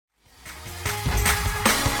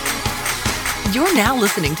You're now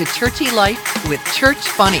listening to Churchy Life with Church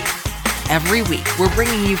Funny. Every week, we're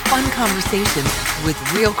bringing you fun conversations with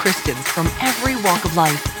real Christians from every walk of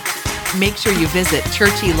life. Make sure you visit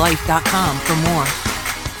churchylife.com for more.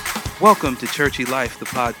 Welcome to Churchy Life, the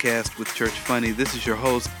podcast with Church Funny. This is your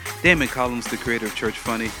host, Damon Collins, the creator of Church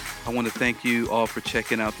Funny. I want to thank you all for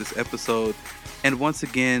checking out this episode. And once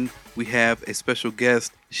again, we have a special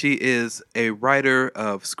guest. She is a writer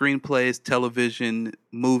of screenplays, television,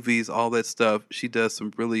 movies, all that stuff. She does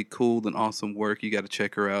some really cool and awesome work. You got to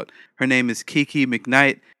check her out. Her name is Kiki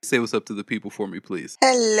McKnight. Say what's up to the people for me, please.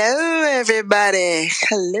 Hello, everybody.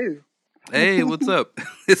 Hello. Hey, what's up?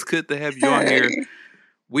 It's good to have you on here. Hey.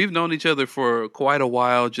 We've known each other for quite a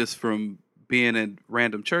while, just from being in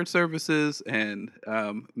random church services and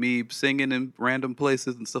me singing in random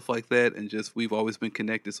places and stuff like that. And just we've always been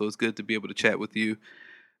connected. So it's good to be able to chat with you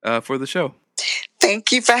for the show.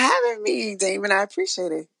 Thank you for having me, Damon. I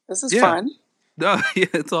appreciate it. This is fun. No, yeah,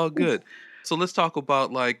 it's all good. So let's talk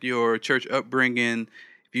about like your church upbringing.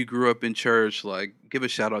 If you grew up in church, like give a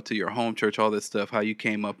shout out to your home church, all that stuff, how you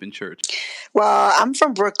came up in church. Well, I'm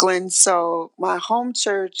from Brooklyn, so my home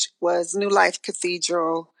church was New Life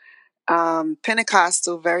Cathedral,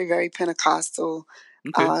 Pentecostal, very, very Pentecostal.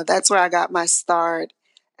 Okay. That's where I got my start.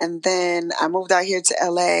 And then I moved out here to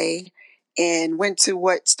LA and went to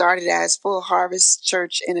what started as Full Harvest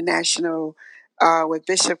Church International with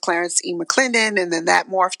Bishop Clarence E. McClendon. And then that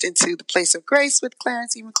morphed into the Place of Grace with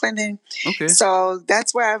Clarence E. McClendon. Okay. So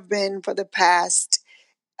that's where I've been for the past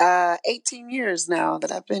 18 years now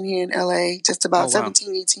that I've been here in LA, just about Oh, wow.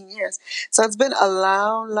 17, 18 years. So it's been a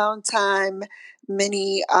long, long time,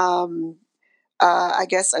 many, I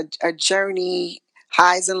guess, a journey,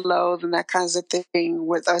 highs and lows and that kinds of thing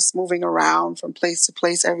with us moving around from place to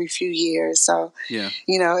place every few years. So, Yeah.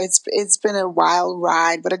 you know, it's been a wild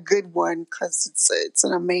ride, but a good one because it's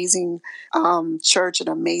an amazing church, an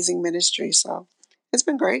amazing ministry. So it's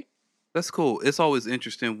been great. That's cool. It's always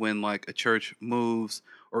interesting when like a church moves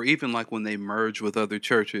or even like when they merge with other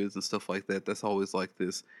churches and stuff like that. That's always like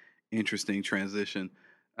this interesting transition.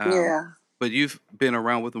 Yeah. But you've been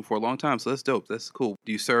around with them for a long time, so that's dope. That's cool.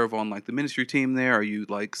 Do you serve on like the ministry team there? Are you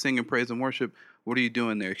like singing praise and worship? What are you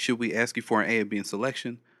doing there? Should we ask you for an A and B in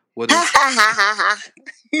selection? What is?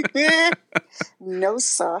 No,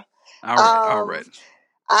 sir. All right, all Um, right.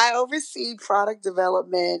 I oversee product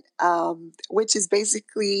development, which is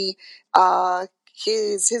basically uh,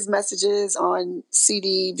 his messages on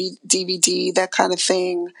CD, DVD, that kind of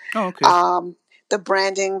thing. Oh, okay. The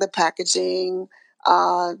branding, the packaging,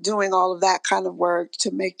 doing all of that kind of work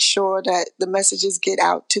to make sure that the messages get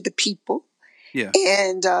out to the people Yeah.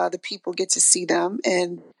 and the people get to see them.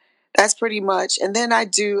 And that's pretty much. And then I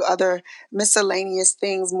do other miscellaneous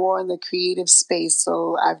things more in the creative space.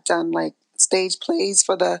 So I've done like stage plays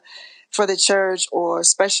for the church or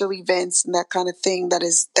special events and that kind of thing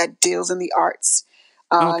that deals in the arts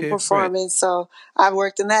and Okay. Right. performance. So I've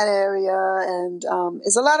worked in that area, and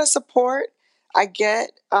it's a lot of support I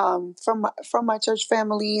get from my church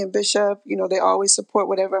family and Bishop. You know, they always support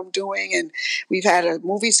whatever I'm doing, and we've had a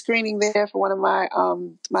movie screening there for one of my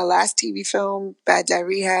my last TV film, Bad Dad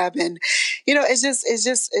Rehab, and you know, it's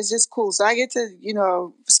just cool. So I get to, you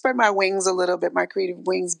know, spread my wings a little bit, my creative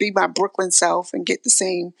wings, be my Brooklyn self, and get the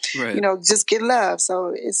same, Right. you know, just get love.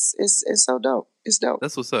 So it's so dope. It's dope.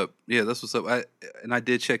 That's what's up. Yeah, that's what's up. I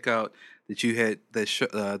did check out that you had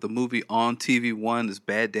that the movie on TV1 is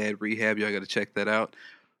Bad Dad Rehab. Y'all got to check that out.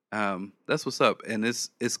 That's what's up, and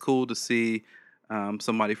it's cool to see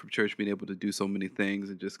somebody from church being able to do so many things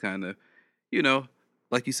and just kind of, you know,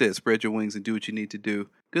 like you said, spread your wings and do what you need to do.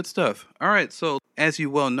 Good stuff. All right, so as you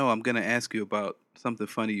well know, I'm gonna ask you about something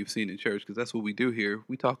funny you've seen in church because that's what we do here.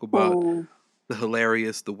 We talk about Mm. the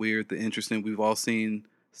hilarious, the weird, the interesting. We've all seen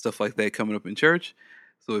stuff like that coming up in church.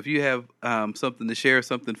 So if you have something to share,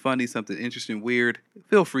 something funny, something interesting, weird,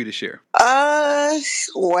 feel free to share.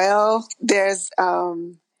 Well,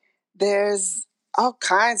 there's all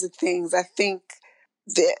kinds of things. I think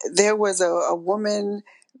there was a woman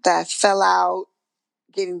that fell out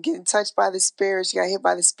getting touched by the spirit. She got hit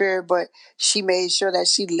by the spirit, but she made sure that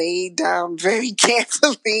she laid down very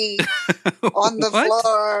carefully on the What?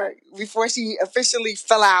 floor before she officially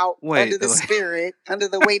fell out Wait, under the spirit, under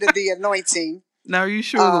the weight of the anointing. now are you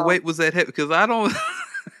sure the Um, weight was that heavy? Because I don't.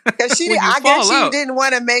 Because When you I guess fall she out. didn't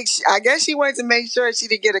want to I guess she wanted to make sure she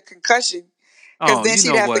didn't get a concussion. Because Oh, then you she'd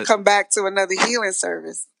know have to what? come back to another healing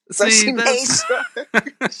service. So See, she made that's sure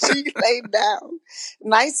she laid down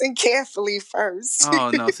nice and carefully first.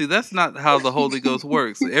 oh no, see that's not how the Holy Ghost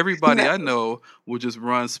works. Everybody No. I know will just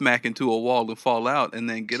run smack into a wall and fall out and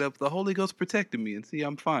then get up. The Holy Ghost protected me and see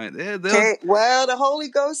I'm fine. They'll Okay, well, the Holy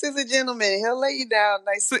Ghost is a gentleman. He'll lay you down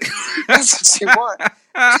nice see. and easy. That's what you want.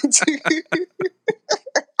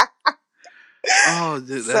 Oh, dude,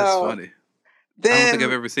 that's So funny. I don't think I've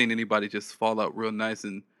then, ever seen anybody just fall out real nice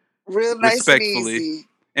and real nice and respectfully, easy.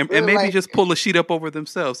 and Real maybe like, just pull a sheet up over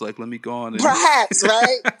themselves. Like, let me go on and perhaps,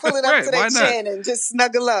 right? Pull it up right. to their Why not? chin and just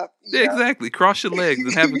snuggle up, Yeah, exactly. Cross your legs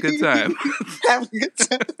and have a good time. Have a good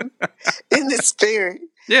time in the spirit.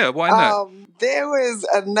 Yeah, why not? There was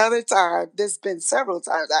another time, there's been several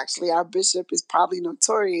times actually. Our bishop is probably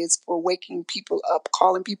notorious for waking people up,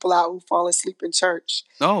 calling people out who fall asleep in church.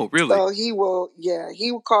 Oh, really? So he will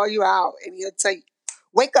call you out and he'll tell you,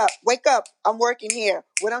 wake up, I'm working here.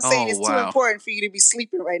 What I'm saying Oh, is too wow. important for you to be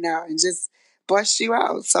sleeping right now, and just bust you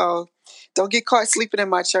out. So don't get caught sleeping in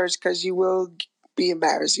my church, because you will be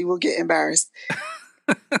embarrassed. You will get embarrassed.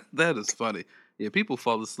 That is funny. Yeah, people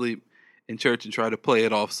fall asleep in church and try to play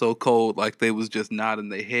it off so cold, like they was just nodding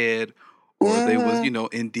their head, or they was, Mm-hmm.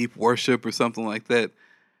 in deep worship or something like that.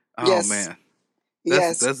 Oh Yes. man,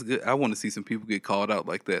 Yes. that's good. I want to see some people get called out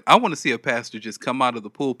like that. I want to see a pastor just come out of the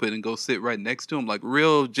pulpit and go sit right next to him, like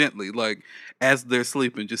real gently, like as they're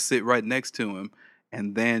sleeping, just sit right next to him,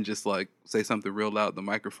 and then just like say something real loud in the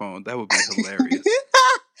microphone. That would be hilarious.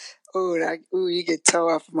 Ooh, you get toe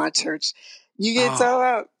up from my church. You get Oh, toe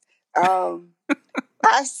up. Um,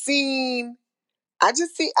 I've seen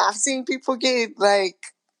people get like,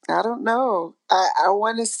 I don't know. I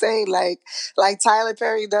want to say like Tyler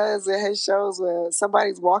Perry does at his shows, where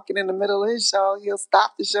somebody's walking in the middle of his show, he'll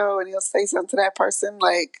stop the show and he'll say something to that person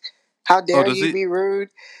like, "How oh, dare you be rude?"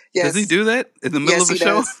 does he Yes. do that in the middle Yes, of a he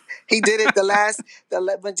show? does. He did it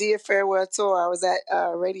the Medea farewell tour. I was at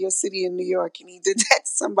Radio City in New York, and he did that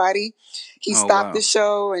to somebody. He Oh stopped wow. the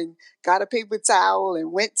show and got a paper towel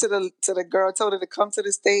and went to the girl, told her to come to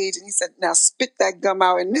the stage, and he said, "Now spit that gum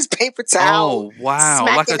out in this paper towel," Oh wow,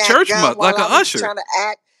 like smacking a that church gum like while a I was usher. trying to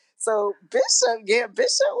act. So Bishop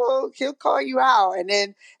he'll call you out, and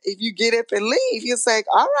then if you get up and leave, he'll say,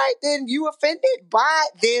 "All right, then, you offended? Bye.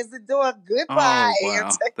 There's the door. Goodbye." Oh And he'll wow,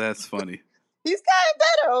 take that's funny. he's gotten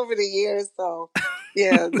better over the years. So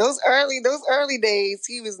yeah, those early days,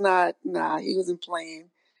 he wasn't playing.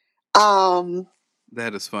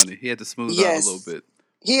 That is funny. He had to smooth out a little Yes, bit.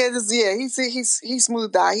 he's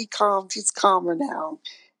smoothed out. He's calmer now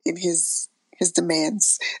in his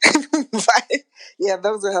demands. But yeah,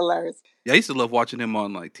 those are hilarious. Yeah, I used to love watching him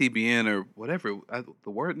on like TBN or whatever, the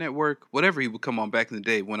Word Network, whatever he would come on back in the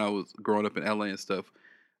day when I was growing up in LA and stuff.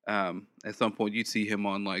 At some point, you'd see him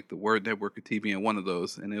on like the Word Network or TBN, one of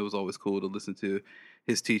those, and it was always cool to listen to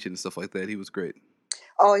his teaching and stuff like that. He was great.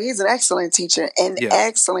 Oh, he's an excellent teacher.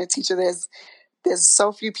 Yeah, There's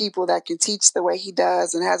so few people that can teach the way he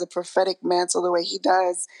does and has a prophetic mantle the way he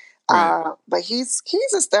does. right. But he's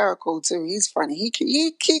hysterical too. He's funny.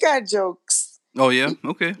 He got jokes. Oh yeah,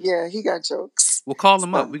 okay. Yeah, he got jokes. We'll call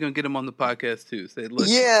him up. So, We're gonna get him on the podcast too. Say, look,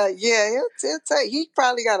 yeah. He'll tell you. He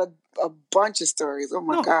probably got a bunch of stories. Oh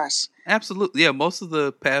my no, gosh. absolutely. Yeah, most of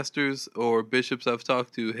the pastors or bishops I've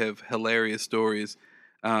talked to have hilarious stories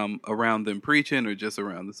around them preaching or just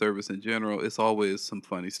around the service in general. It's always some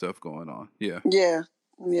funny stuff going on. Yeah,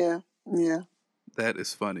 Yeah. that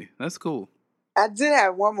is funny. That's cool. I did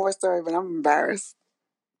have one more story, but I'm embarrassed.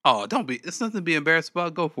 Oh, don't be. It's nothing to be embarrassed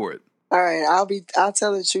about. Go for it. All right, I'll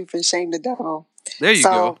tell the truth and shame the devil. There you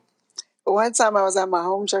go. So one time I was at my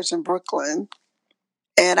home church in Brooklyn,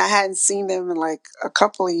 and I hadn't seen them in like a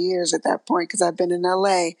couple of years at that point, because I've been in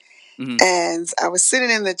LA. Hmm. And I was sitting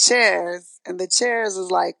in the chairs, and the chairs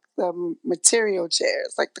is like the material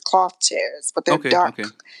chairs, like the cloth chairs, but they're dark, Okay.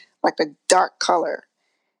 like a dark color.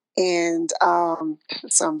 And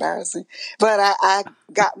it's so embarrassing. But I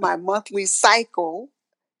got my monthly cycle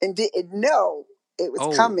and didn't know it was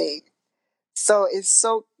Oh, coming. So it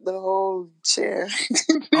soaked the whole chair.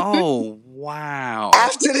 oh, wow.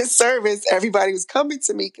 After the service, everybody was coming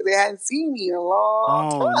to me because they hadn't seen me in a long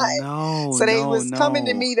Oh time. no, So they no, was coming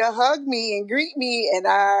to no. me to hug me and greet me, and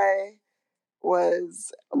I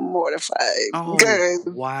was mortified Oh because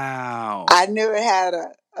wow. I knew it had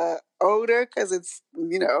a odor, because it's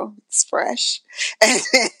fresh, and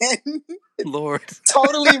Lord.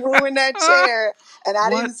 totally ruined that chair. And I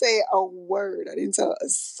What? didn't say a word. I didn't tell a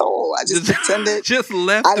soul. I just Just, pretended. just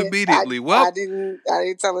left I didn't. immediately. I Well, didn't. I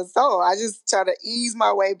didn't tell a soul. I just tried to ease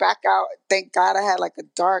my way back out. Thank God I had like a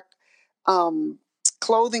dark, um,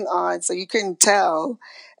 clothing on, so you couldn't tell.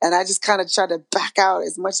 And I just kind of tried to back out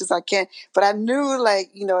as much as I can. But I knew, like,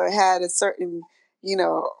 it had a certain,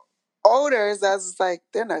 odors. I was just like,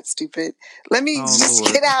 they're not stupid. Let me just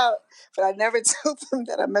Lord. get out. But I never told them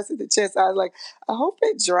that I messed with the chair. So I was like, I hope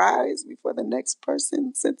it dries before the next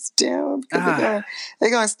person sits down, because they're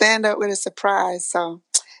gonna stand up with a surprise. So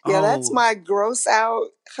yeah, that's my gross out,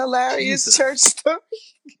 hilarious church story.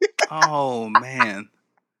 Oh man.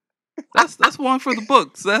 That's one for the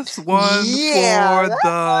books. That's one for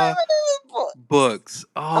the books.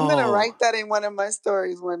 Oh. I'm gonna write that in one of my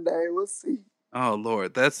stories one day. We'll see. Oh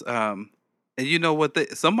Lord, that's and you know what?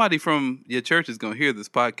 Somebody from your church is gonna hear this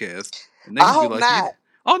podcast, and they I hope be like, not.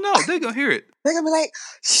 "Oh no, they're gonna hear it." They're gonna be like,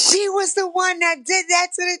 "She was the one that did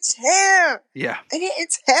that to the chair. Yeah, and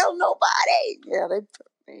didn't tell nobody."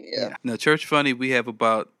 Yeah. Now, Church Funny, we have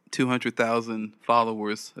about 200,000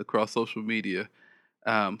 followers across social media.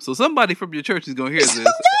 So somebody from your church is gonna hear this,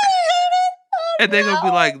 and they're gonna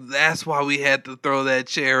be like, "That's why we had to throw that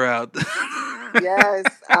chair out." Yes,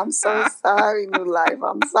 I'm so sorry, New Life.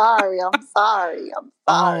 I'm sorry.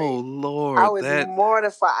 Oh Lord, I was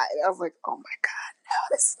mortified. I was like, "Oh my God, no,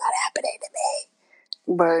 this is not happening to me."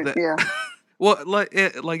 But yeah. Well, like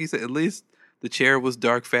you said, at least the chair was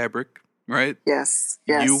dark fabric, right? Yes.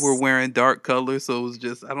 You were wearing dark colors, so it was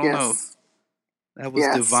just, I don't know. That was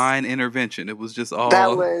divine intervention. It was just all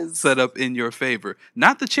set up in your favor.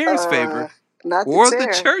 Not the chair's favor. Not the or chair.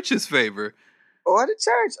 The church's favor. Or the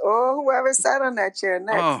church. Or whoever sat on that chair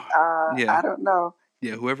next. I don't know.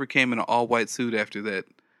 Yeah, whoever came in an all-white suit after that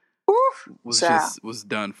was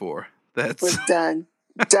done for. Was done.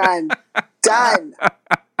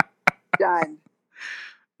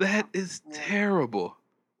 That is terrible.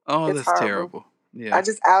 Oh, it's that's horrible. Terrible. Yeah. I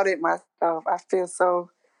just outed myself. I feel so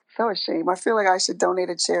ashamed. I feel like I should donate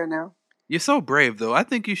a chair now. You're so brave, though. I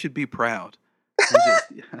think you should be proud. I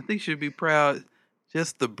think you should be proud.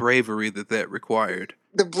 Just the bravery that required.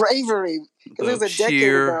 The bravery. Because it was a decade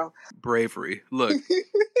ago. Bravery. Look.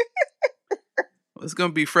 It's going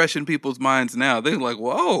to be fresh in people's minds now. They're like,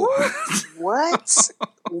 whoa. What?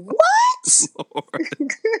 Lord.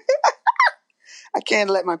 I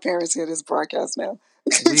can't let my parents hear this broadcast now.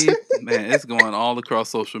 It's going all across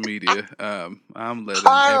social media. I'm letting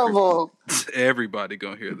everybody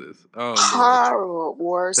gonna hear this. Oh, horrible!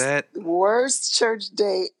 Worst church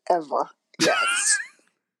day ever. Yes,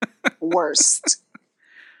 worst.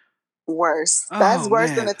 That's worse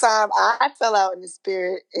than the time I fell out in the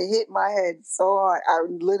spirit. It hit my head so hard. I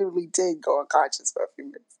literally did go unconscious for a few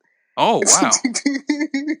minutes. Oh wow!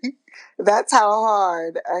 That's how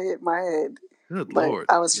hard I hit my head. Good Lord!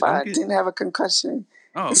 I was fine. Didn't have a concussion.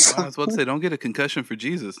 Oh, I was about to say, don't get a concussion for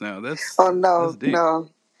Jesus now. That's no.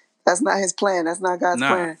 That's not his plan. That's not God's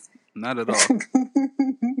plan. Not at all.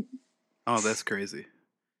 Oh, that's crazy.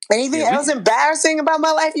 Anything else embarrassing about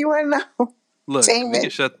my life you want to know? Look, we can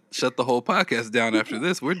shut the whole podcast down after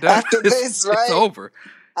this. We're done. After this, right? It's over.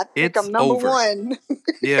 I think I'm number one.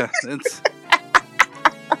 Yeah, it's.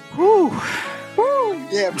 Whew.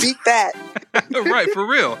 Yeah, beat that. Right, for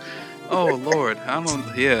real. Oh Lord,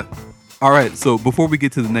 yeah. All right, so before we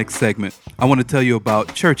get to the next segment, I want to tell you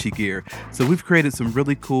about Churchy Gear. So we've created some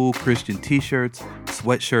really cool Christian t-shirts,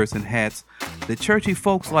 sweatshirts, and hats that churchy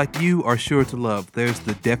folks like you are sure to love. There's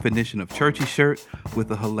the definition of churchy shirt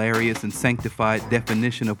with a hilarious and sanctified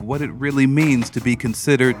definition of what it really means to be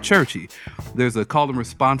considered churchy. There's a call and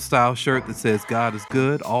response style shirt that says God is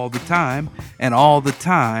good all the time, and all the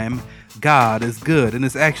time God is good, and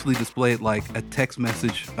it's actually displayed like a text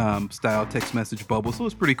message style text message bubble, so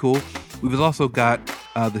it's pretty cool. We've also got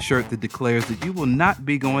the shirt that declares that you will not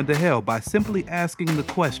be going to hell by simply asking the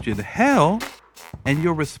question, hell, and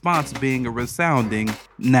your response being a resounding,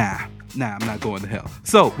 nah, I'm not going to hell.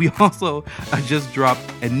 So we also just dropped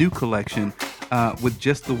a new collection with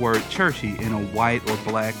just the word churchy in a white or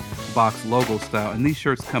black box logo style, and these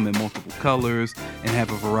shirts come in multiple colors and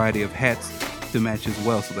have a variety of hats to match as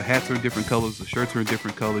well. So the hats are in different colors, the shirts are in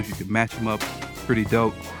different colors. You can match them up. Pretty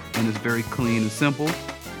dope. And it's very clean and simple.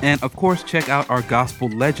 And of course, check out our Gospel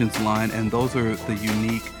Legends line. And those are the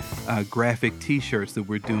unique graphic t-shirts that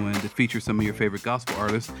we're doing that feature some of your favorite gospel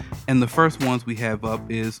artists. And the first ones we have up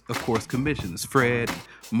is, of course, Commission. It's Fred,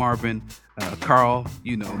 Marvin, Carl,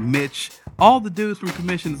 Mitch. All the dudes from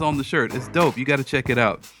Commission is on the shirt. It's dope. You got to check it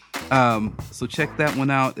out. So check that one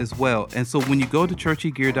out as well. And so when you go to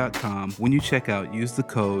churchygear.com, when you check out, use the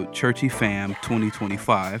code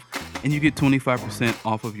ChurchyFam2025 and you get 25%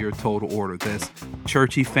 off of your total order. That's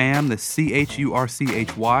ChurchyFam, that's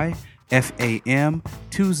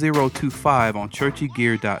ChurchyFam2025 on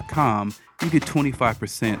churchygear.com. You get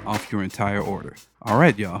 25% off your entire order. All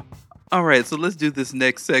right, y'all. All right, so let's do this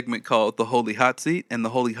next segment called the Holy Hot Seat. And the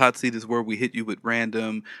Holy Hot Seat is where we hit you with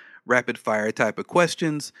random, rapid fire type of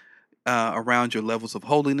questions around your levels of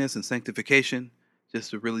holiness and sanctification,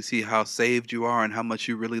 just to really see how saved you are and how much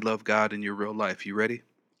you really love God in your real life. You ready?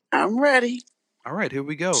 I'm ready. All right, here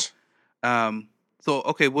we go.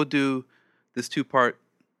 Okay, we'll do this two-part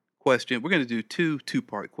question. We're going to do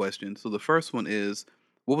two-part questions. So the first one is,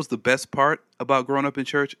 what was the best part about growing up in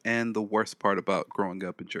church and the worst part about growing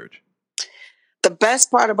up in church? The best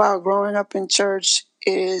part about growing up in church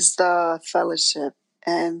is the fellowship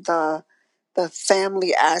and the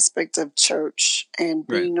family aspect of church and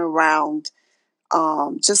Right. being around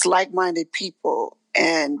just like-minded people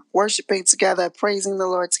and worshiping together, praising the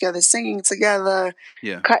Lord together, singing together,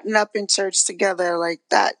 Yeah. cutting up in church together like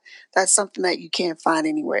that. That's something that you can't find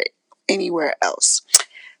anywhere else.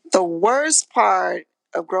 The worst part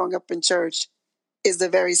of growing up in church is the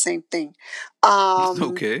very same thing.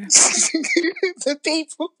 Okay. The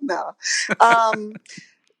people, no. I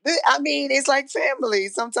mean, it's like family.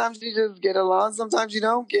 Sometimes you just get along, sometimes you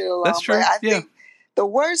don't get along. That's But true. I Yeah. think the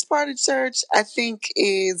worst part of church, I think,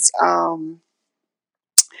 is I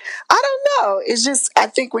don't know. It's just I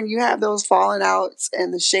think when you have those falling outs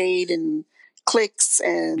and the shade and cliques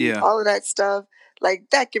and Yeah. all of that stuff, like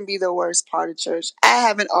that can be the worst part of church. I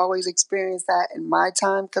haven't always experienced that in my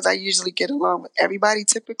time because I usually get along with everybody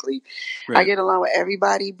typically. I Right. get along with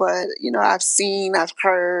everybody, but I've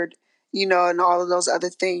heard, and all of those other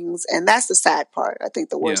things. And that's the sad part. I think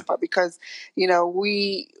the worst Yeah. part because,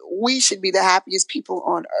 we should be the happiest people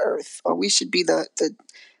on earth, or we should be the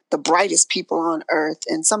brightest people on earth.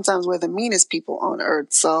 And sometimes we're the meanest people on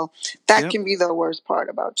earth. So that Yep. can be the worst part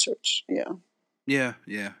about church. Yeah.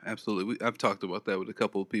 Yeah, absolutely. I've talked about that with a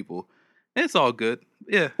couple of people. It's all good.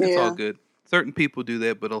 Yeah, it's all Yeah. good. Certain people do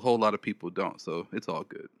that, but a whole lot of people don't. So it's all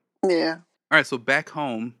good. Yeah. All right, so back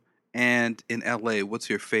home and in LA, what's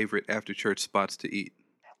your favorite after church spots to eat?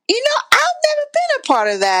 I've never been a part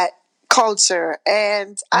of that culture.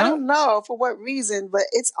 And I No? don't know for what reason, but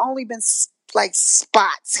it's only been like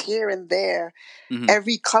spots here and there Hmm.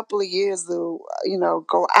 every couple of years to,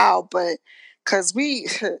 go out. But because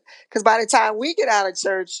because by the time we get out of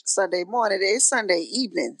church Sunday morning, it's Sunday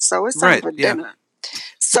evening. So it's time Right. for Yeah. dinner.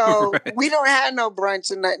 So Right. we don't have no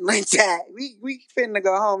brunch or nothing like that. We finna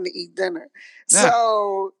go home to eat dinner. Yeah.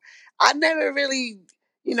 So I never really,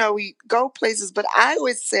 we go places, but I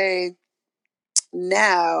would say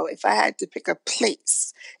now if I had to pick a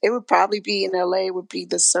place, it would probably be in LA, would be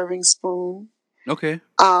the Serving Spoon. Okay.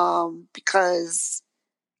 Because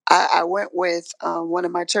I went with one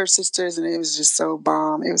of my church sisters, and it was just so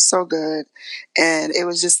bomb. It was so good, and it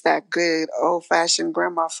was just that good old fashioned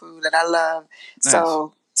grandma food that I love. Nice.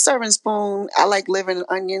 So Serving Spoon, I like living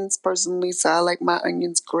onions personally, so I like my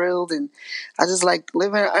onions grilled, and I just like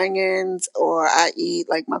living onions, or I eat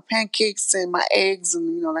like my pancakes and my eggs,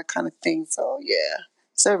 and that kind of thing. So yeah,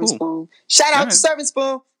 Serving Cool. Spoon. Shout All out right. to Serving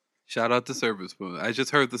Spoon. Shout out to Serving Spoon. I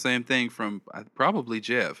just heard the same thing from probably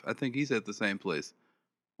Jeff. I think he's at the same place.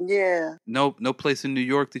 Yeah. No place in New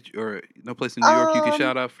York or no place in New York you can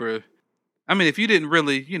shout out for. I mean, if you didn't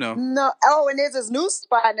really, No. Oh, and there's this new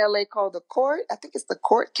spot in LA called the Court. I think it's the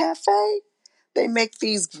Court Cafe. They make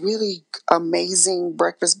these really amazing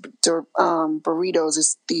breakfast burritos.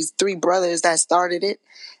 It's these three brothers that started it,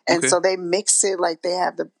 and Okay. so they mix it like they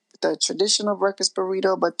have the traditional breakfast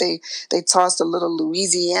burrito, but they toss a little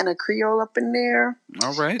Louisiana Creole up in there,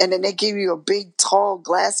 All right. and then they give you a big tall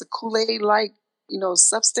glass of Kool-Aid like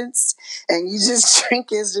substance, and you just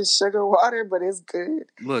drink it. It's just sugar water, but it's good.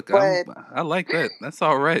 Look, But I like that. That's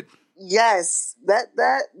all right. yes,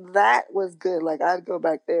 that was good. Like I'd go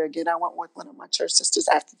back there again. I went with one of my church sisters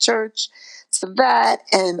after church. So that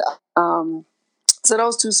and so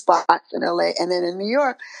those two spots in LA, and then in New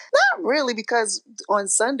York, not really because on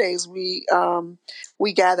Sundays we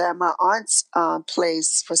gather at my aunt's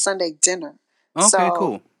place for Sunday dinner. Okay, So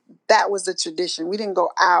cool. that was the tradition. We didn't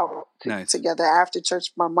go out Nice. together after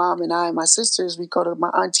church. My mom and I and my sisters, we go to my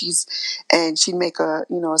auntie's, and she'd make a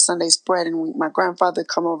Sunday spread, and my grandfather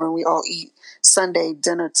come over, and we all eat Sunday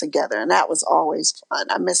dinner together, and that was always fun.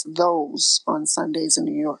 I miss those on Sundays in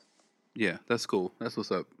New York. Yeah, that's cool. That's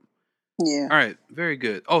what's up. Yeah, All right, very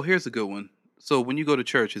good. Oh, here's a good one. So when you go to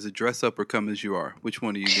church, is it dress up or come as you are? Which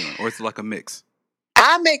one are you doing? Or is it like a mix?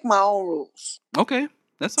 I make my own rules, Okay,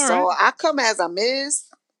 that's all so right. I come as I miss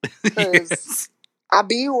because Yes. I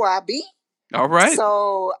be who I be. All right.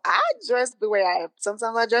 So I dress the way I am.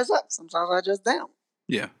 Sometimes I dress up, sometimes I dress down.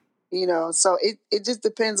 Yeah. So it just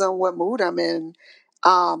depends on what mood I'm in.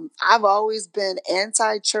 I've always been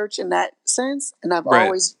anti-church in that sense, and I've Right.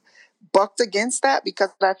 always bucked against that because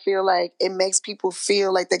I feel like it makes people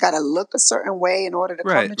feel like they got to look a certain way in order to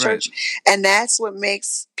come Right, to right. church. And that's what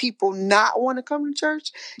makes people not want to come to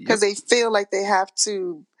church because Yep. they feel like they have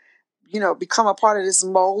to, become a part of this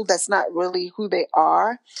mold that's not really who they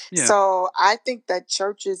are. Yeah. So I think that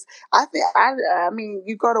churches, I mean,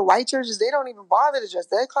 you go to white churches, they don't even bother to dress.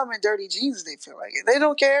 They come in dirty jeans. They feel like it. They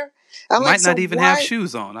don't care. I'm like, Might so not even have why?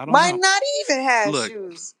 shoes on. I don't Might know. not even have Look.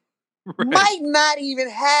 shoes. Right. Might not even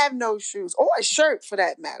have no shoes or a shirt for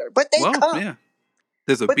that matter. But they Well, come. yeah.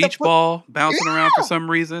 There's a But beach ball bouncing around for some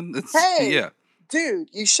reason. hey, Yeah. dude,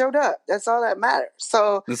 you showed up. That's all that matters.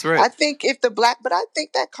 So That's right. I think but I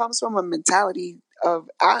think that comes from a mentality of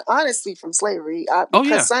honestly from slavery Oh, because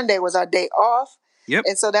yeah. Sunday was our day off. Yep.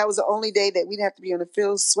 And so that was the only day that we'd have to be on the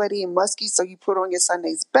field sweaty and musky. So you put on your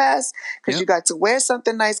Sunday's best because Yep. you got to wear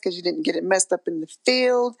something nice because you didn't get it messed up in the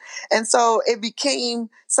field. And so it became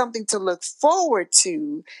something to look forward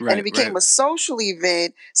to. Right, and it became right. a social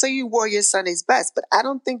event. So you wore your Sunday's best. But I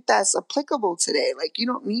don't think that's applicable today. Like you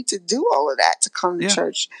don't need to do all of that to come to Yeah.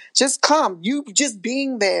 church. Just come. You just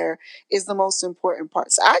being there is the most important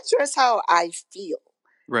part. So I dress how I feel.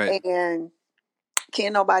 Right. And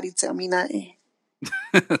can't nobody tell me nothing.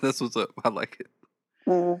 That's what's up. I like it.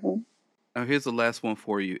 Mm-hmm. Now, here's the last one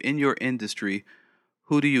for you. In your industry,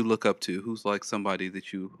 who do you look up to? Who's like somebody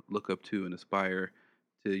that you look up to and aspire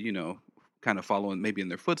to, kind of follow maybe in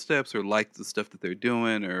their footsteps or like the stuff that they're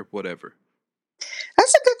doing or whatever?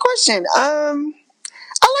 That's a good question. I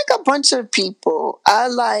like a bunch of people.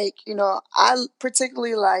 I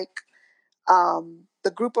particularly like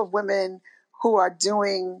the group of women who are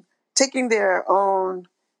taking their own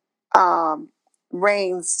um,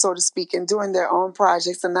 reins, so to speak, and doing their own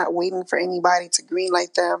projects and not waiting for anybody to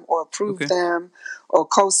greenlight them or approve Okay. them or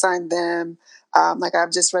co-sign them. Like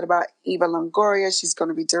I've just read about Eva Longoria. She's going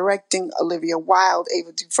to be directing. Olivia Wilde,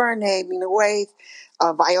 Ava DuVernay, Mina Waithe,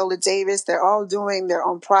 Viola Davis. They're all doing their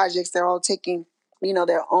own projects. They're all taking,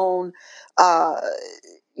 their own,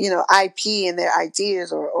 IP and their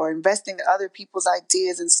ideas or investing in other people's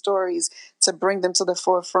ideas and stories to bring them to the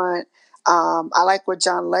forefront. I like what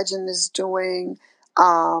John Legend is doing.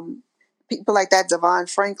 People like that, Devon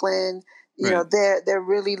Franklin, Right. they're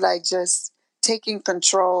really like just taking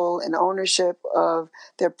control and ownership of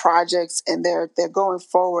their projects and they're going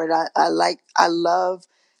forward. I love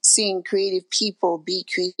seeing creative people be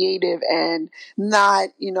creative and not,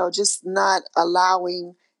 just not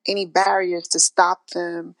allowing any barriers to stop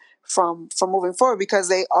them from moving forward because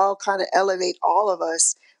they all kind of elevate all of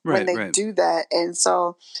us when Right, they right. do that. And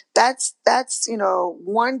so that's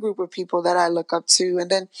one group of people that I look up to. And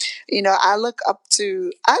then I look up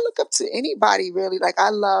to anybody really. Like I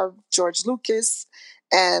love George Lucas,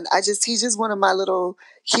 and he's just one of my little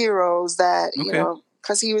heroes that Okay.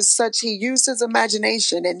 because he used his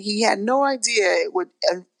imagination and he had no idea it would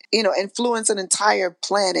influence an entire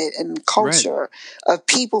planet and culture of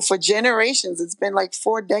people for generations. It's been like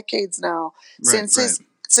 4 decades now Right,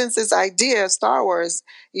 since this idea of Star Wars,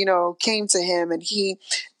 came to him, but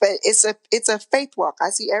it's a faith walk. I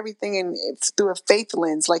see everything through a faith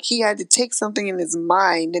lens. Like he had to take something in his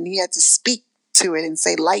mind and he had to speak to it and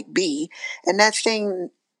say, "Light be," and that thing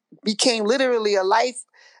became literally a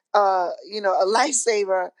a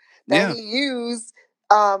lifesaver that Yeah. he used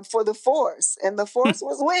for the Force, and the Force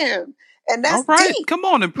was with him, and All that's right. deep. Come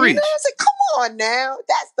on and preach. I said, come on now,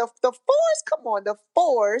 that's the Force. Come on, the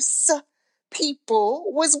Force people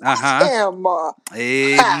was with him.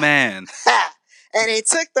 Amen. And they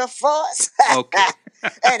took the Force. Okay.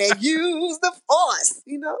 And they used the Force.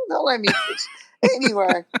 Don't let me preach.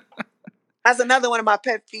 Anyway. That's another one of my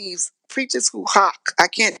pet peeves. Preachers who hawk. I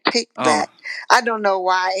can't take that. I don't know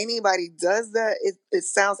why anybody does that. It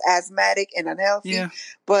sounds asthmatic and unhealthy. Yeah.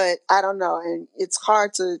 But I don't know. And it's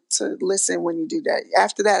hard to listen when you do that.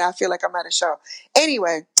 After that, I feel like I'm at a show.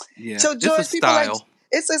 Anyway. Yeah. So George, it's a people style.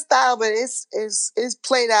 It's a style, but it's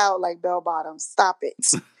played out like bell bottoms. Stop it.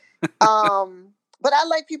 But I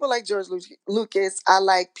like people like George Lucas. I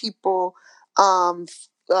like people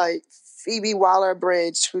like Phoebe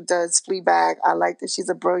Waller-Bridge, who does Fleabag. I like that she's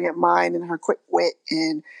a brilliant mind and her quick wit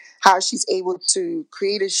and how she's able to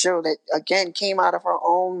create a show that, again, came out of her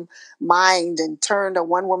own mind and turned a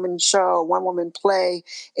one-woman show, one-woman play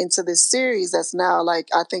into this series that's now, like,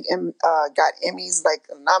 I think got Emmys, like,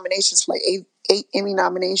 nominations for, like, eight Emmy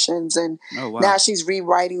nominations, and now she's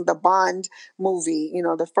rewriting the Bond movie.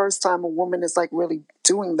 The first time a woman is like really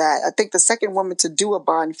doing that. I think the second woman to do a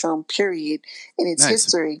Bond film, period, in its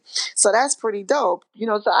history. So that's pretty dope.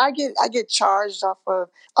 So I get charged off of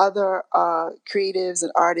other creatives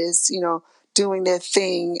and artists, doing their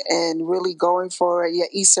thing and really going for your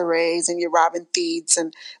Issa Raes and your Robin Thede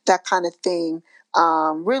and that kind of thing.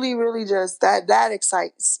 Really, really just that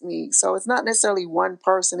excites me. So it's not necessarily one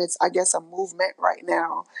person. It's, I guess, a movement right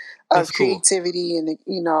now of That's cool. creativity, and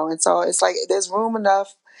and so it's like there's room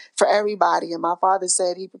enough for everybody. And my father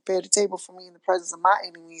said he prepared a table for me in the presence of my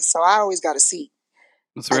enemies. So I always got a seat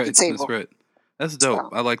That's at right. the table. That's right. That's dope. So,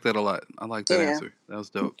 I like that a lot. I like that yeah. answer. That was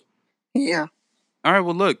dope. Yeah. All right.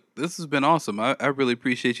 Well, look, this has been awesome. I really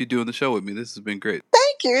appreciate you doing the show with me. This has been great.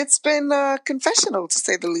 Thank you. It's been confessional, to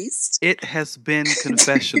say the least. It has been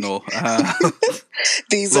confessional.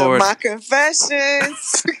 These Lord. are my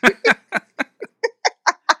confessions.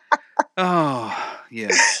 Oh,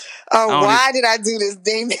 yeah. Oh, why did I do this,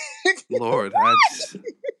 Damon? Lord.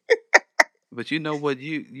 But you know what?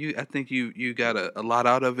 I think you got a lot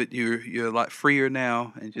out of it. You're a lot freer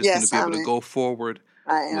now, and just going to be able to go forward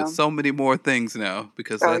with so many more things now,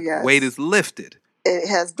 because that weight is lifted. It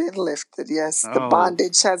has been lifted, yes. The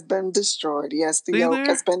bondage has been destroyed. Yes, the yoke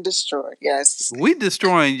has been destroyed. Yes. We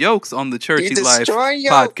destroying yokes on the Churchy Life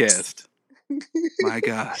podcast. My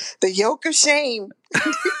God. The yoke of shame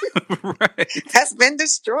right. has been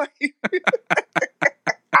destroyed.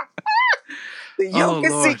 The yoke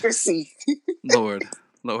of secrecy. Lord.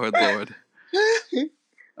 Oh, Lord.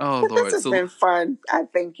 This has been fun. I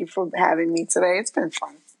thank you for having me today. It's been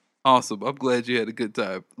fun. Awesome. I'm glad you had a good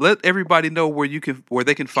time. Let everybody know where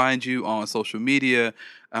they can find you on social media,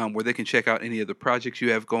 where they can check out any of the projects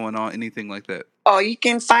you have going on, anything like that. Oh, you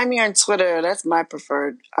can find me on Twitter. That's my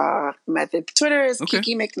preferred method. Twitter is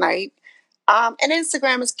Kiki McKnight. And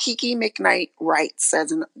Instagram is Kiki McKnight Writes,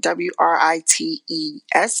 as in WRITES,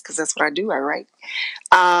 because that's what I do. I write.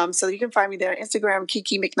 So you can find me there on Instagram,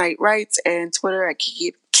 Kiki McKnight Writes, and Twitter at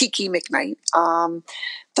Kiki McKnight.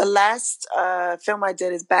 The last film I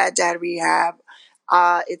did is Bad Dad Rehab.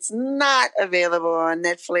 It's not available on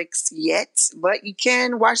Netflix yet, but you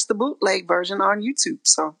can watch the bootleg version on YouTube.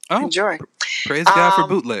 So enjoy. Praise God for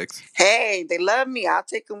bootlegs. Hey, they love me. I'll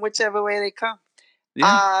take them whichever way they come.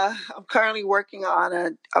 Yeah. I'm currently working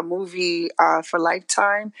on a movie for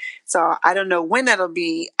Lifetime, so I don't know when that'll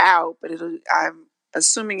be out, but I'm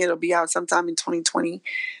assuming it'll be out sometime in 2020.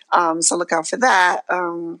 So look out for that.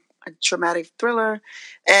 A traumatic thriller,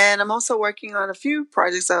 and I'm also working on a few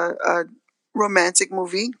projects. A romantic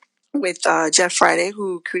movie with Jeff Friday,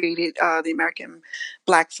 who created the American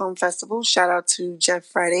Black Film Festival. Shout out to Jeff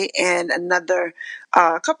Friday, and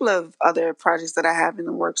a couple of other projects that I have in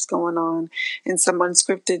the works going on, and some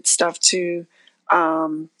unscripted stuff too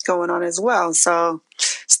going on as well. So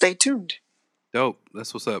stay tuned. Dope.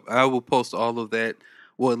 That's what's up. I will post all of that.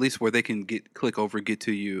 Well, at least where they can get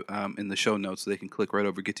to you in the show notes, so they can click right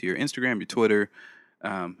over, get to your Instagram, your Twitter,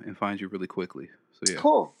 and find you really quickly. So yeah.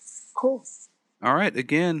 Cool. All right.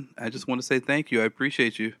 Again, I just want to say thank you. I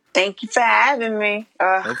appreciate you. Thank you for having me.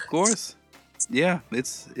 Of course. Yeah,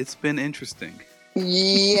 it's been interesting.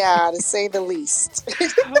 Yeah, to say the least.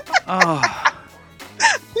 All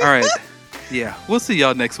right. Yeah, we'll see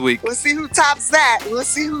y'all next week. We'll see who tops that.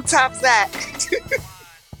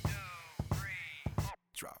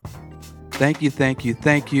 Thank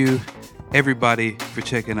you, everybody, for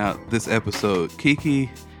checking out this episode. Kiki,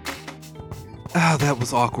 that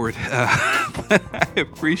was awkward. I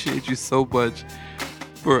appreciate you so much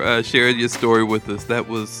for sharing your story with us. That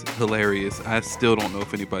was hilarious. I still don't know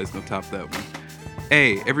if anybody's going to top that one.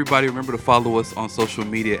 Hey, everybody, remember to follow us on social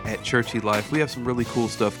media at Churchy Life. We have some really cool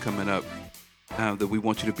stuff coming up that we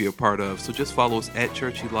want you to be a part of. So just follow us at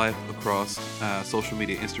Churchy Life across social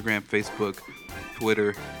media, Instagram, Facebook,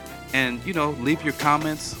 Twitter. And, leave your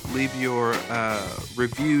comments, leave your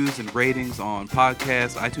reviews and ratings on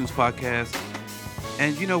podcasts, iTunes podcasts.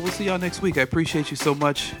 And, we'll see y'all next week. I appreciate you so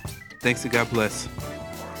much. Thanks and God bless.